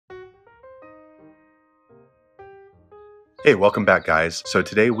Hey, welcome back, guys. So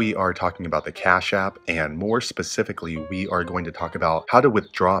today we are talking about the Cash App, and more specifically, we are going to talk about how to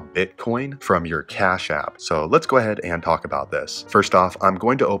withdraw Bitcoin from your Cash App. So let's go ahead and talk about this. First off, I'm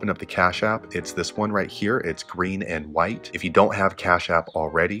going to open up the Cash App. It's this one right here. It's green and white. If you don't have Cash App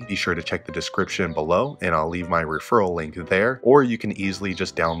already, be sure to check the description below, and I'll leave my referral link there, or you can easily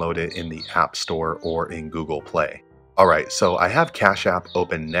just download it in the App Store or in Google Play. Alright, so I have Cash App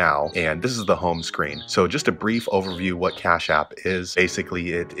open now, and this is the home screen. So just a brief overview what Cash App is.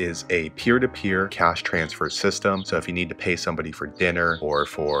 Basically, it is a peer-to-peer cash transfer system. So if you need to pay somebody for dinner or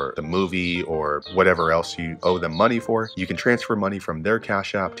for the movie or whatever else you owe them money for, you can transfer money from their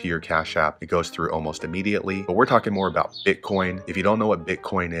Cash App to your Cash App. It goes through almost immediately. But we're talking more about Bitcoin. If you don't know what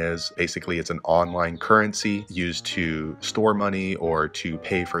Bitcoin is, basically it's an online currency used to store money or to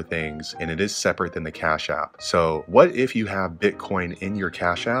pay for things, and it is separate than the Cash App. So what if you have Bitcoin in your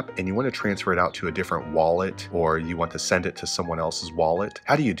Cash App and you want to transfer it out to a different wallet, or you want to send it to someone else's wallet?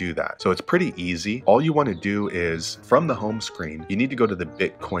 How do you do that? So it's pretty easy. All you want to do is, from the home screen, you need to go to the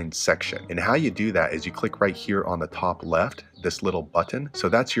Bitcoin section. And how you do that is you click right here on the top left, this little button. So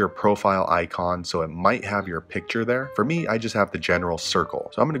that's your profile icon. So it might have your picture there. For me, I just have the general circle.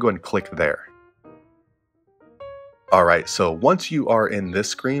 So I'm going to go ahead and click there. Alright, so once you are in this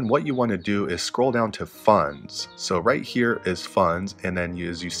screen, what you want to do is scroll down to funds. So right here is funds, and then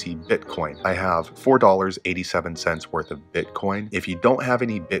as you see Bitcoin. I have $4.87 worth of Bitcoin. If you don't have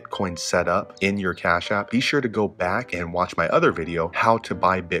any Bitcoin set up in your Cash App, be sure to go back and watch my other video, how to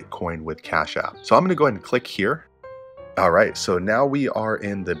buy Bitcoin with Cash App. So I'm going to go ahead and click here. Alright, so now we are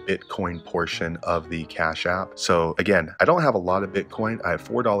in the Bitcoin portion of the Cash App. So again, I don't have a lot of Bitcoin. I have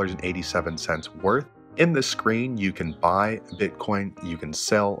 $4.87 worth. In this screen, you can buy Bitcoin, you can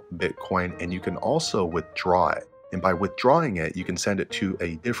sell Bitcoin, and you can also withdraw it. And by withdrawing it, you can send it to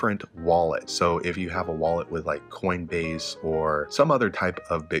a different wallet. So if you have a wallet with like Coinbase or some other type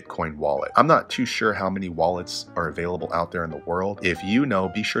of Bitcoin wallet. I'm not too sure how many wallets are available out there in the world. If you know,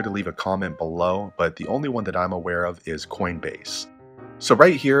 be sure to leave a comment below, but the only one that I'm aware of is Coinbase. So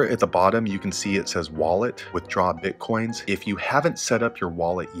right here at the bottom, you can see it says wallet, withdraw Bitcoins. If you haven't set up your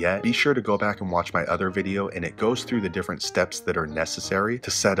wallet yet, be sure to go back and watch my other video, and it goes through the different steps that are necessary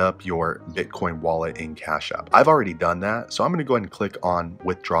to set up your Bitcoin wallet in Cash App. I've already done that, so I'm going to go ahead and click on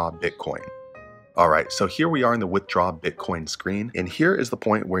withdraw Bitcoin. Alright, so here we are in the withdraw Bitcoin screen, and here is the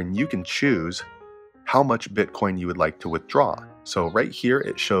point where you can choose how much Bitcoin you would like to withdraw. So right here,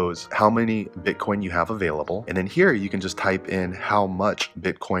 it shows how many Bitcoin you have available. And then here you can just type in how much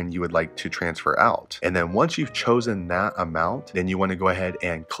Bitcoin you would like to transfer out. And then once you've chosen that amount, then you want to go ahead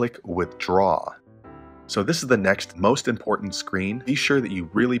and click withdraw. So this is the next most important screen. Be sure that you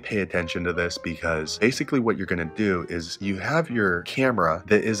really pay attention to this, because basically what you're going to do is you have your camera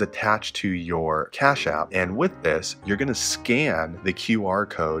that is attached to your Cash App. And with this, you're going to scan the QR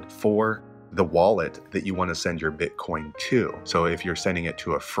code for the wallet that you want to send your Bitcoin to. So if you're sending it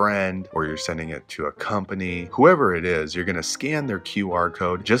to a friend or you're sending it to a company, whoever it is, you're going to scan their QR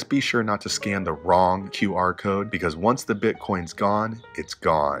code. Just be sure not to scan the wrong QR code, because once the Bitcoin's gone, it's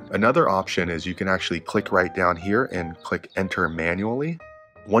gone. Another option is you can actually click right down here and click enter manually.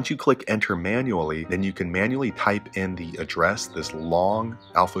 Once you click enter manually, then you can manually type in the address, this long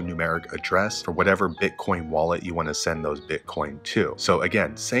alphanumeric address for whatever Bitcoin wallet you want to send those Bitcoin to. So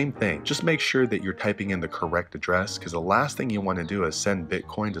again, same thing, just make sure that you're typing in the correct address, because the last thing you want to do is send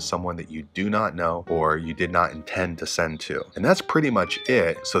Bitcoin to someone that you do not know or you did not intend to send to. And that's pretty much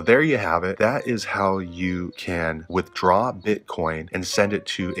it. So there you have it. That is how you can withdraw Bitcoin and send it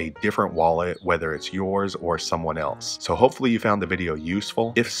to a different wallet, whether it's yours or someone else. So hopefully you found the video useful.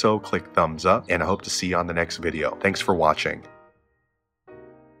 If so, click thumbs up, and I hope to see you on the next video. Thanks for watching.